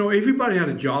 you know, everybody had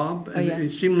a job. And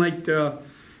it seemed like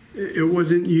it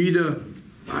wasn't either.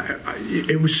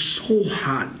 It was so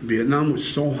hot. Vietnam was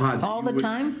so hot. All the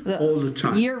time? All the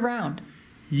time. Year round?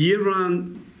 Year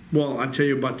round. Well, I'll tell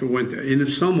you about the winter. In the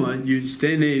summer, you'd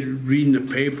stand there reading the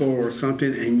paper or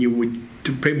something, and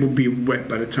the paper would be wet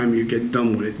by the time you get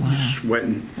done with it. Wow. You're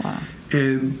sweating. Wow.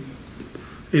 And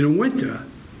in the winter,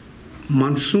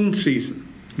 monsoon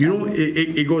season, you know,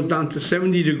 it goes down to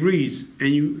 70 degrees,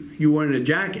 and you wearing a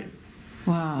jacket.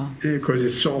 Wow. Because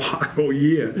it's so hot all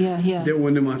year. Yeah, yeah. Then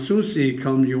when the monsoon season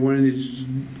comes, you're wearing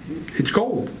it's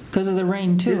cold. Because of the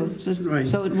rain, too. Yeah, right.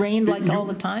 So it rained all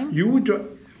the time? You would drive,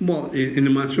 well, in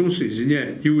the monsoon season,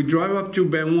 yeah. You would drive up to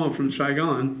Benoit from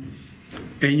Saigon,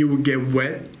 and you would get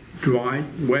wet, dry,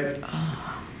 wet.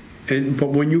 Oh. But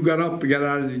when you got out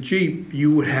of the Jeep,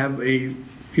 you would have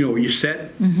you're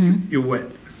set, you're wet.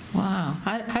 Wow.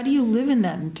 How do you live in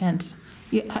that intense?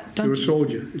 You're a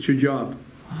soldier. It's your job.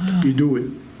 Wow. You do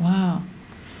it. Wow.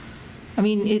 I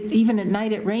mean, even at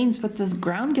night it rains, but the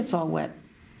ground gets all wet.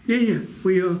 Yeah.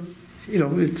 We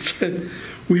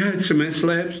we had cement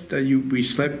slabs that we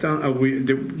slept on.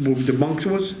 The bunks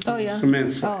was. Oh yeah. Cement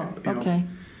slab. Oh, okay.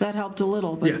 That helped a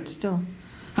little, but still.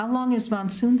 How long is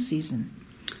monsoon season?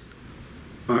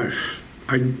 I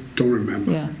don't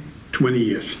remember. Yeah. 20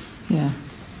 years. Yeah.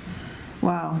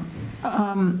 Wow.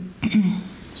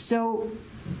 So.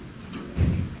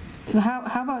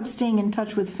 How about staying in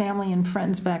touch with family and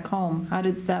friends back home? How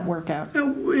did that work out?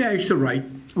 Yeah, I used to write.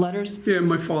 Letters? Yeah,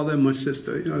 my father and my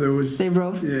sister. You know, They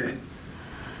wrote? Yeah.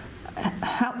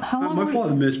 How long? My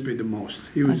father missed me the most.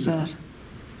 He was. I bet.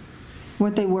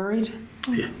 Weren't they worried?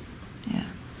 Yeah. Yeah.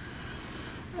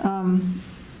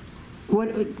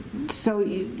 So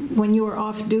when you were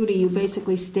off duty, you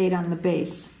basically stayed on the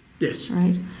base. Yes.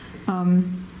 Right.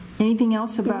 Anything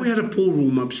else Well, about? we had a pool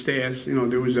room upstairs. You know,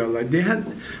 there was a like they had.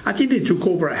 I think they took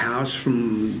over a house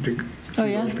from the Oh,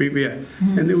 yeah? those people. Yeah,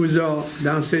 and there was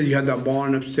downstairs. You had that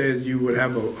barn upstairs. You would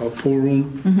have a pool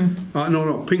room.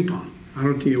 No, ping pong. I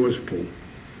don't think it was a pool.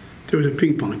 There was a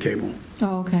ping pong table.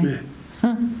 Oh, okay. Yeah.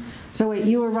 Huh. So wait,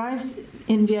 you arrived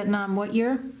in Vietnam what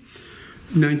year?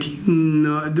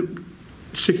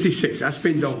 1966. I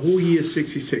spent the whole year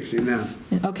 66 in that.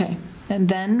 Okay, and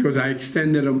then? Because I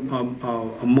extended a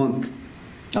month.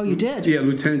 Oh, you did? Yeah,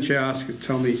 Lieutenant Chayaska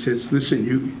told me, he says,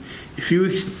 listen, if you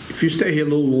stay here a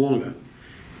little longer,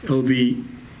 it'll be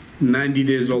 90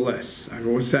 days or less. I go,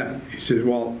 what's that? He says,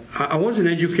 well, I wasn't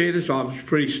educated, so I was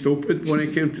pretty stupid when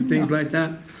it came to things like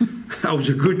that. I was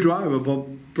a good driver, but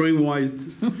brain-wise.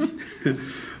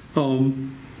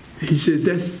 He says,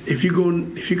 if you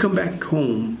come back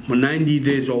home for 90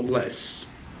 days or less,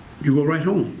 you go right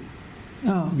home.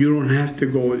 Oh. You don't have to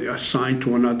go assigned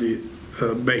to another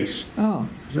base. Oh.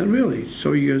 I said, really?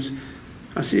 So he goes,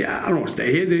 I said, I don't want to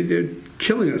stay here. They're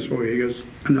killing us over here. He goes,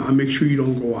 no, I make sure you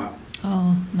don't go out.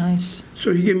 Oh, nice.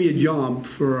 So he gave me a job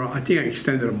for, I think I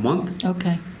extended a month.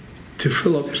 Okay. To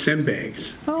fill up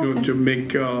sandbags, Oh, you know, okay. to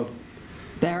make...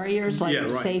 barriers, like yeah, right.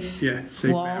 safe safe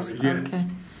walls? barriers, yeah. Okay.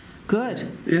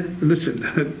 Good. Yeah, listen,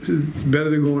 it's better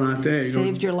than going out there.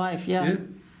 Saved your life, yeah. Yeah.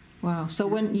 Wow. So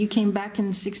when you came back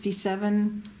in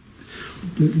 67?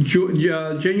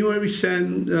 January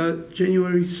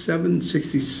 7,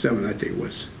 67, I think it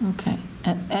was. Okay.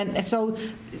 And so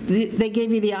they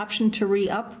gave you the option to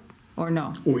re-up or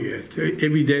no? Oh, yeah.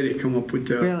 Every day they come up with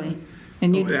the... Really?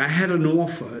 And you? I had an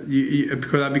offer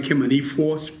because I became an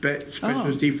E4,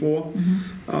 specialist E4.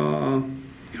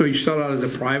 You know, you start out as a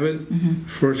private,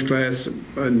 first class,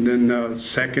 and then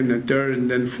second and third,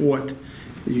 and then fourth.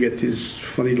 You get this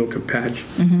funny looking patch.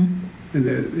 And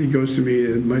then he goes to me,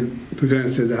 and my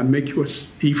lieutenant says, I'll make you a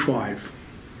E5.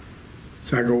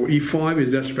 So I go, E5,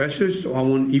 is that specialist? Or I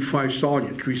want E5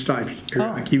 sergeant, 3 stripes.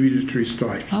 I give you the 3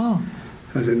 stripes. Oh.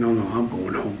 I said, no, I'm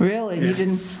going home. Really? Yeah. You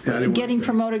didn't? Yeah, I didn't getting want to stay.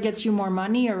 promoted gets you more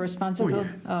money or responsibility?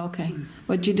 Oh, okay.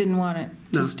 But you didn't want it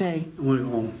to No, stay? I want to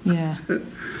go home. Yeah.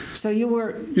 So you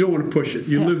were... You don't want to push it.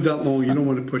 You Yeah. live that long, you don't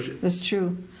want to push it. That's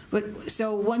true. But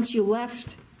so once you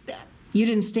left, you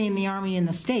didn't stay in the Army in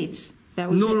the States? That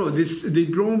was No, they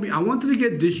drove me. I wanted to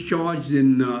get discharged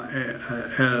in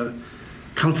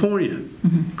California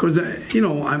because you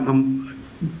know I'm a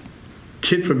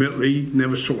kid from Italy,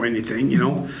 never saw anything. You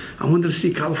know, I wanted to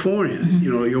see California.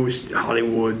 You know, you always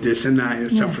Hollywood, this and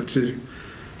that, San Francisco,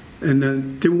 and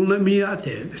they won't let me out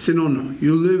there. They said, no,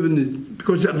 you live in this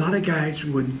because a lot of guys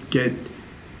would get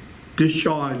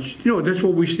discharged. You know, that's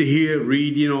what we used to hear,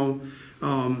 read. You know.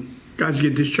 Guys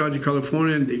get discharged in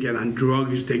California, and they get on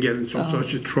drugs, they get in all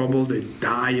sorts of trouble, they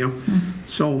die, you know.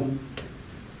 So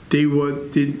they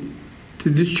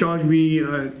discharged me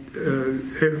at the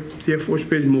Air Force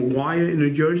Base McGuire in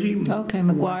New Jersey. Okay,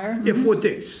 McGuire. Yeah, Fort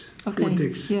Dix. Okay. Fort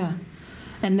Dix. Yeah.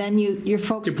 And then your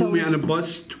folks They put me on a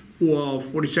bus to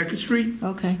 42nd Street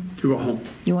Okay. to go home.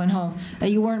 You went home.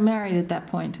 You weren't married at that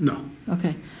point? No.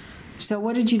 Okay. So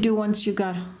what did you do once you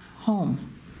got home?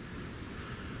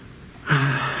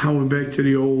 I went back to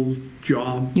the old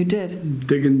job. You did?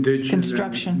 Digging ditches.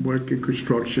 Construction. And working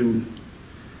construction.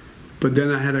 But then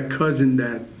I had a cousin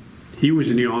that, he was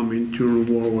in the Army during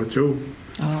World War II.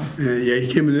 Oh. And yeah, he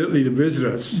came in Italy to visit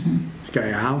us. This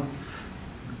guy, Al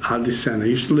DeSena.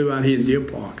 He used to live out here in Deer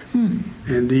Park.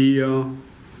 And he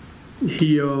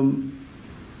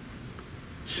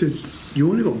says, you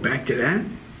want to go back to that?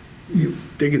 You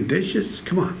digging dishes?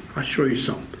 Come on, I'll show you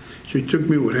something. So he took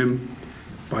me with him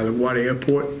by the water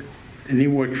airport, and he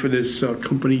worked for this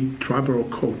company, Triborough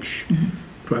Coach,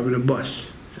 driving a bus.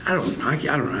 I don't know how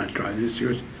to drive this. He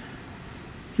goes,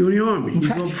 you're in the Army. You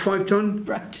go 5 ton?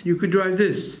 Right. You could drive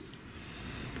this.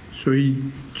 So he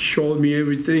showed me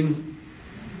everything.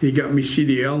 He got me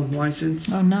CDL license,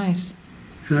 Oh, nice.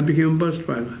 and I became a bus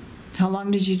driver. How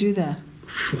long did you do that?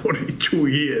 42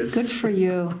 years. Good for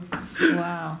you.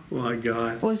 Wow. My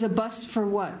God. Was a bus for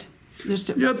what? Just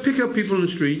a, Yeah, pick up people in the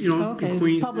street, you know, Okay, in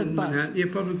Queens. public and bus. Manhattan. Yeah,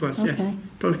 public bus, Okay. yeah.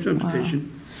 Public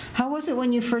transportation. How was it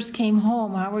when you first came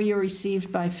home? How were you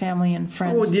received by family and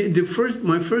friends? Oh,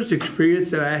 my first experience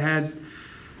that I had,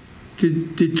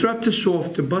 they dropped us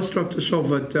off, the bus dropped us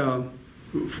off at,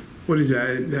 what is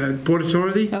that, Port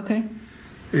Authority? Okay.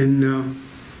 And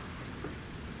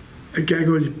a guy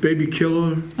goes, baby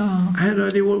killer. Oh. I had no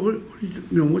idea what is,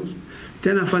 you know, what's,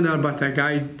 then I found out about that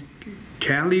guy,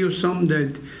 Cali or something,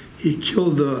 that he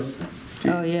killed the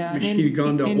Oh, yeah. machine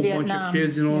gun to a in whole Vietnam. bunch of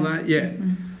kids and all that. Yeah.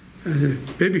 I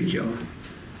said, baby killer.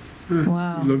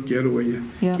 Wow. You look the other way.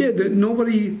 Yeah. Yeah,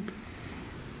 nobody,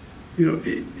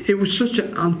 it was such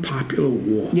an unpopular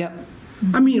war. Yep.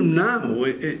 I mean, now,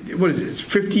 what is it?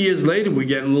 50 years later, we're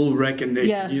getting a little recognition.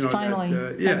 Yes, finally.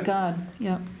 Thank God.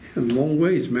 Yep. In long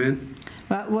ways, man.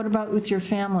 What about with your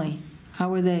family? How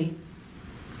were they?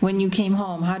 When you came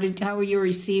home, how were you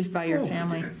received by your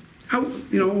family? I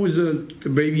was the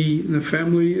baby in the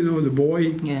family, the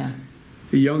boy. Yeah.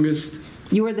 The youngest.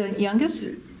 You were the youngest?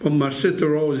 Well, my sister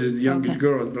Rose is the youngest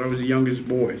girl, but I was the youngest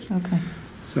boy. Okay.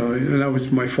 So that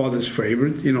was my father's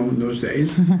favorite, in those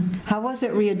days. How was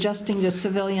it readjusting to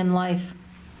civilian life?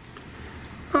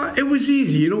 It was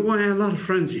easy. I had a lot of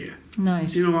friends here.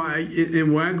 Nice. And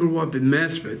where I grew up in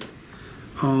Maspeth.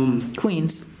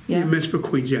 Queens. Yeah. Maspeth,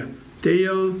 Queens, yeah.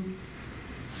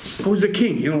 I was a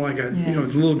king, like a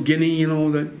little guinea,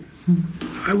 that.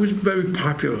 I was very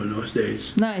popular in those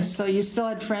days. Nice. So you still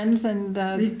had friends and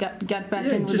got back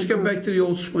in with just got back to the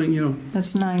old swing,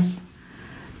 That's nice.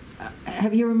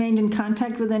 Have you remained in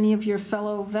contact with any of your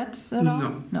fellow vets at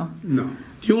all? No.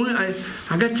 The only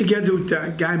I got together with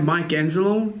that guy Mike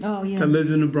Enzelo. Oh yeah. That lives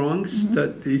in the Bronx.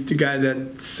 That he's the guy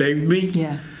that saved me.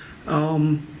 Yeah.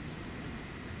 And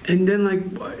then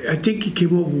I think he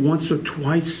came over once or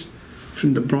twice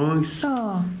from the Bronx.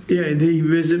 Oh. Yeah, and he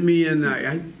visited me, and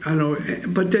I know,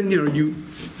 but then you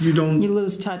don't. You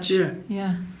lose touch. Yeah.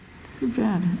 Yeah. Too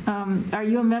bad. Are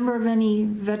you a member of any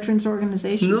veterans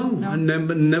organizations? No, I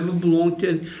never belonged to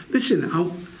any. Listen,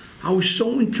 I was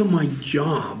so into my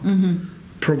job,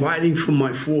 providing for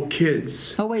my 4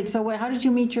 kids. Oh wait, so how did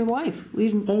you meet your wife?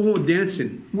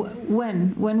 Dancing.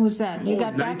 When was that? You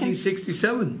got back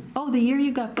 1967. The year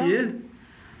you got back? Yeah.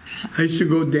 I used to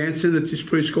go dancing at this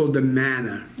place called The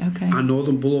Manor. Okay. On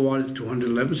Northern Boulevard at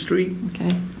 211th Street. Okay.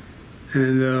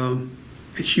 And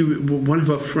one of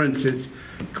her friends says,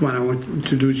 "Come on, I want to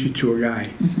introduce you to a guy."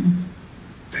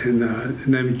 And her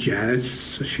name is Janice,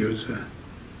 so she was,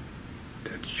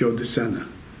 that's Joe DeSena,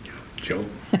 Joe.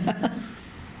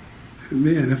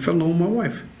 Man, I fell in love with my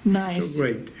wife. Nice. So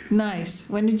great. Nice.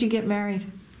 When did you get married?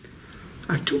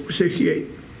 October 68.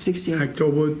 68.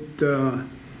 October,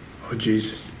 oh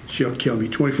Jesus, she'll kill me,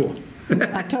 24.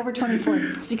 October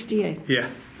 24th, 68. Yeah.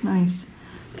 Nice.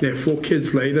 Yeah, 4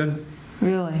 kids later.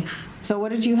 Really? So what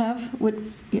did you have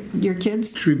with your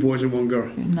kids? 3 boys and 1 girl.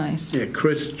 Nice. Yeah,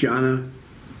 Chris, Jana,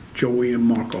 Joey, and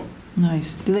Marco.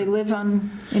 Nice. Do they live in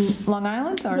Long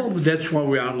Island? Or? Well, that's why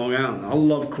we're out in Long Island. I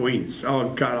love Queens.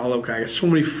 Oh, God, I love Queens. I got so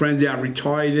many friends there. I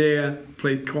retired there,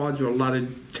 played cards with a lot of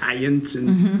Italians.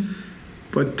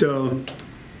 But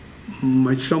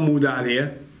my son moved out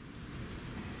here.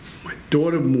 My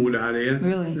daughter moved out here.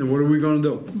 Really? And what are we going to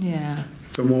do? Yeah.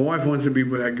 So my wife wants to be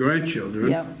with her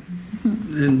grandchildren. Yep.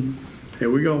 And here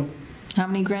we go. How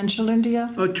many grandchildren do you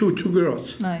have? Oh, two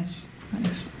girls. Nice.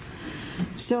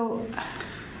 So...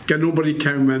 Got nobody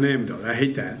carrying my name, though. I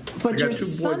hate that. But your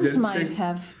sons might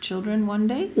have children one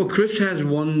day? Well, Chris has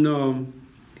one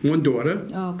daughter.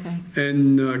 Oh, okay.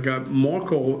 And got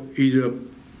Marco, he's a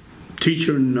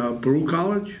teacher in Baruch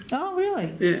College. Oh,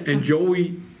 really? Yeah, and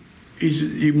Joey,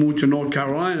 he moved to North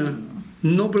Carolina.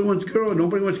 Nobody wants girls,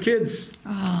 nobody wants kids.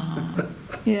 Oh,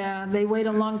 yeah, they wait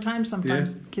a long time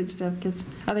sometimes, kids to have kids.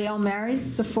 Are they all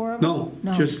married, the 4 of them?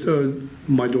 No. Just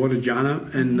my daughter, Jana,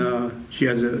 and she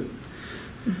has a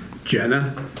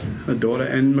Jenna, a daughter,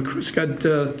 and Chris got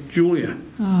Julia.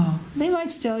 Oh, you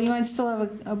might still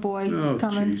have a boy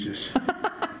coming. Oh, Jesus.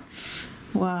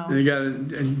 Wow.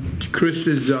 And Chris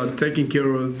is taking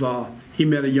care of, he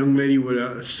met a young lady with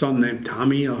a son named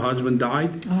Tommy. Her husband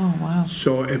died. Oh, wow.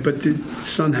 So, but the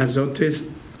son has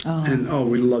autism. Oh. And,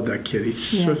 we love that kid. He's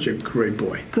such a great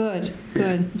boy. Good.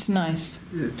 It's nice.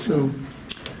 Yeah, so.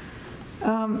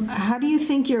 How do you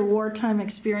think your wartime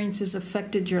experiences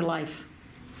affected your life?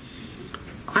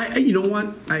 You know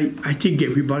what? I think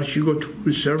everybody should go to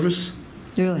the service.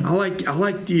 Really? I like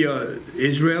the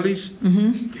Israelis.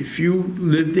 If you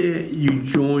live there, you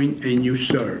join and you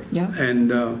serve. Yeah.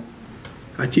 And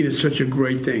I think it's such a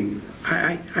great thing.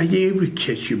 I think every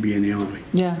kid should be in the army.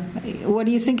 Yeah. What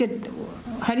do you think?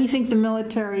 How do you think the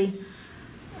military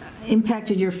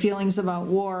impacted your feelings about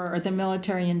war or the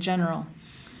military in general?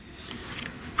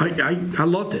 I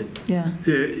loved it. Yeah.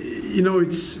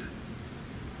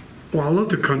 I love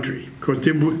the country because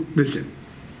listen.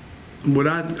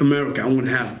 Without America, I wouldn't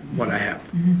have what I have.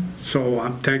 So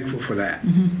I'm thankful for that.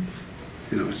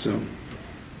 So.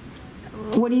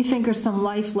 What do you think are some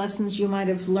life lessons you might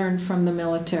have learned from the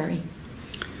military?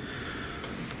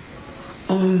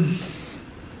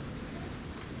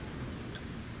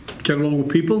 Get along with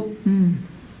people.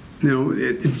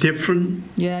 different.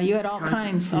 Yeah, you had all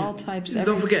kinds, all types.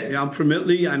 Don't forget, I'm from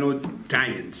Italy. I know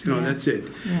Italians. That's it.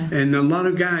 Yeah. And a lot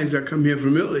of guys that come here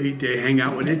from Italy, they hang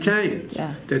out with Italians.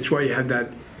 Yeah. That's why you have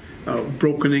that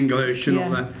broken English and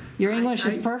all that. Your English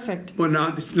is perfect. Well,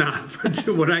 no, it's not. But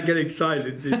when I get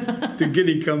excited, the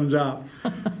guinea comes out.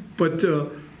 But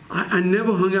I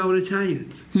never hung out with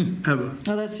Italians, ever.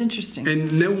 Oh, that's interesting.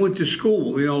 And never went to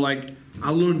school. Like I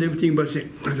learned everything, but say,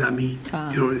 what does that mean?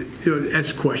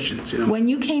 Ask questions. When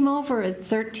you came over at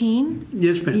 13,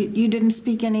 yes, ma'am. You didn't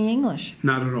speak any English.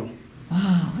 Not at all.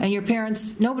 Wow. And your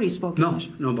parents, nobody spoke English?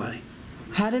 No, nobody.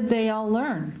 How did they all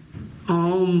learn?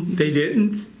 They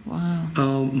didn't.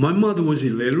 Wow. My mother was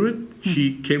illiterate.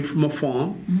 She came from a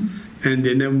farm, and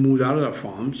they never moved out of that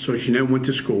farm, so she never went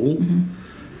to school.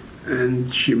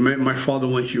 And she met my father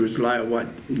when she was like,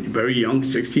 very young,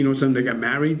 16 or something. They got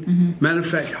married. Matter of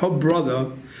fact, her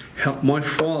brother helped my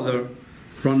father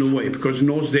run away, because in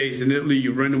those days in Italy,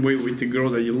 you ran away with the girl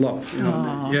that you love.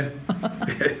 Yeah.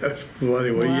 Well,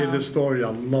 anyway, you hear the story, I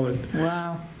love it.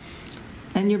 Wow.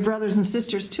 And your brothers and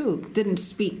sisters, too, didn't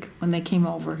speak when they came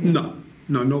over here?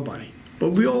 No, nobody.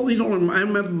 But we all, I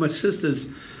remember my sisters,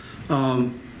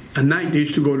 at night they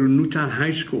used to go to Newtown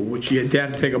High School, which they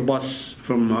had to take a bus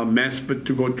from Maspeth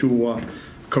to go to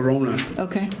Corona.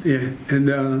 Okay. Yeah, and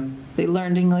they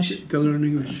learned English? They learned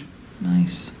English.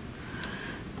 Nice.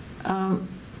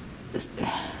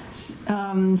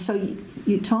 So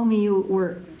you told me you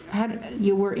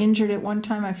were injured at one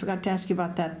time. I forgot to ask you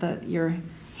about that. Your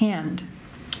hand.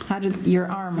 How did your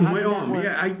arm? How did that work?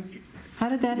 Yeah. How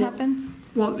did that happen?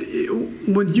 Well,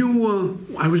 when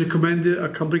I was a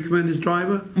company commander's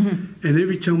driver, and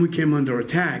every time we came under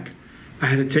attack, I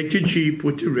had to take the Jeep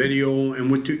with the radio and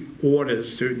with the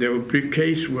orders. There were a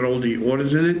briefcase with all the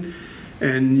orders in it,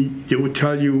 and they would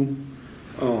tell you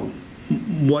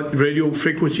what radio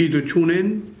frequency to tune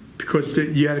in, because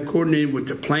you had to coordinate with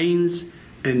the planes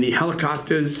and the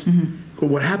helicopters. But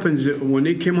what happens when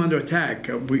they came under attack,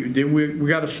 we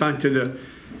got assigned to the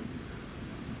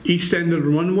east end of the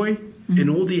runway, and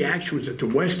all the action was at the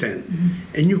west end.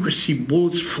 And you could see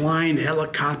bullets flying,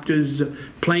 helicopters,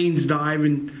 planes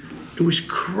diving. It was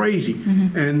crazy.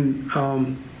 And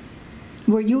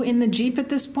were you in the Jeep at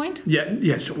this point?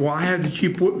 Yes. Well, I had the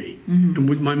Jeep with me and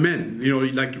with my men.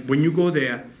 Like when you go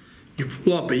there, you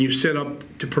pull up and you set up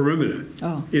the perimeter.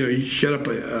 Oh. You set up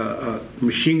a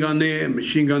machine gun there,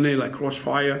 like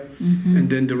crossfire, and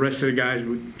then the rest of the guys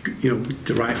would, with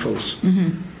the rifles.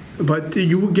 But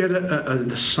you would get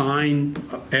an assigned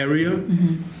area,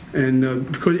 and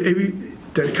because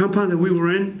the compound that we were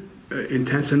in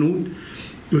Tansanut,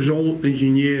 it was all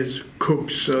engineers,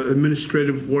 cooks,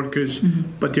 administrative workers,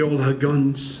 but they all had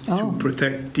guns to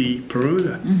protect the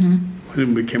perimeter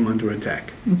when we came under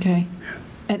attack. Okay.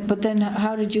 Yeah. But then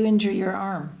how did you injure your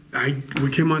arm?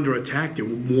 We came under attack. They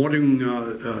were boarding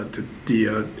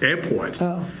the airport.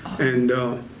 And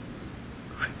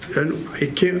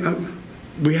it came...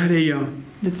 we had a...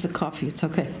 it's a coffee, it's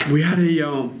okay. We had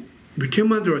a... we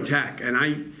came under attack, and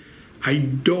I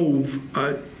dove...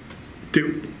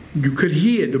 you could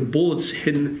hear the bullets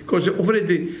hitting... because over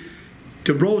there,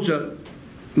 the roads are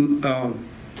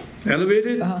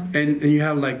elevated, and you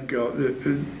have like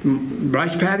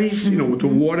rice paddies, with the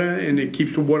water, and it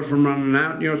keeps the water from running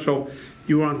out, so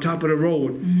you were on top of the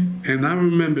road, and I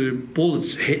remember the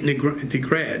bullets hitting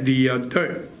the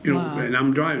dirt, and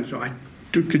I'm driving, so I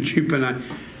took the Jeep and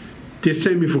they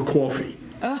sent me for coffee.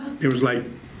 It was like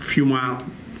a few miles,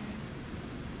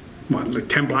 like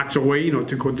 10 blocks away, to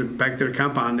go back to the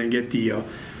compound and get the,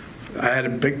 I had a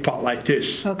big pot like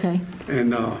this. Okay.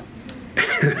 And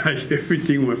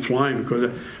everything went flying,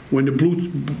 because when the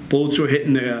bullets were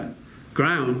hitting the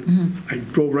ground, I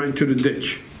drove right into the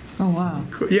ditch. Oh, wow.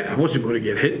 Yeah, I wasn't going to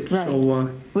get hit. Right.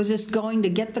 So, was this going to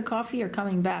get the coffee or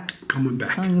coming back? Coming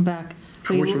back. Coming back.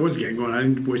 So I wish it was getting going. I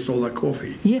didn't waste all that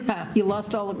coffee. Yeah, you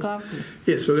lost all the coffee.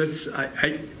 Yeah, so that's,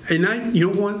 you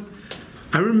know what?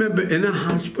 I remember in a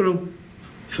hospital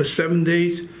for 7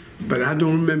 days, but I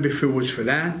don't remember if it was for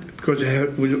that, because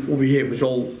it was over here, it was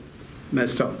all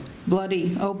messed up.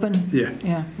 Bloody, open? Yeah.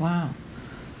 Yeah, wow.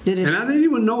 Did it? And I didn't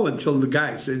even know until the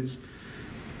guy said,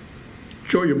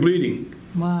 "Joe, you're bleeding."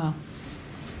 Wow.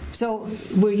 So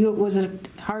was it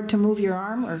hard to move your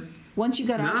arm, or once you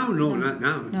got out? No, not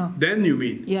now. No. Then you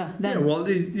mean? Yeah, then. Yeah,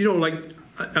 well, like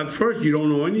at first you don't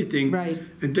know anything. Right.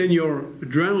 And then your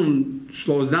adrenaline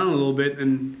slows down a little bit,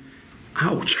 and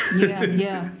ouch. Yeah,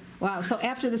 yeah. Wow. So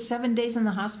after the 7 days in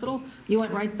the hospital, you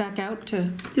went right back out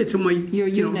to your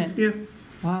unit? Yeah.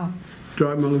 Wow.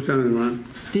 Drive my lieutenant around.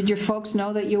 Did your folks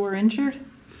know that you were injured?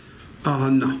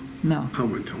 No. No. I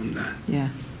wouldn't tell them that. Yeah.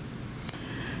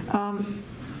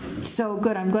 So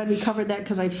good, I'm glad we covered that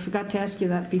because I forgot to ask you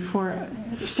that before.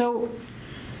 So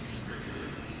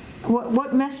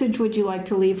what message would you like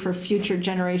to leave for future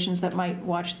generations that might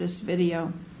watch this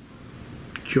video?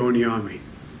 Join the Army.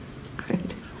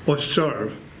 Great. Or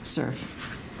serve.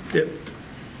 Serve. Yep.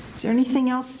 Is there anything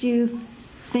else you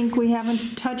think we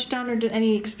haven't touched on, or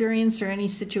any experience or any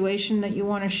situation that you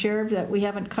want to share that we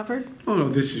haven't covered? Oh, no,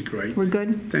 this is great. We're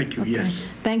good? Thank you, Okay. yes.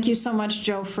 Thank you so much,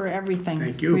 Joe, for everything.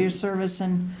 Thank you. For your service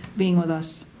and being with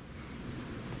us.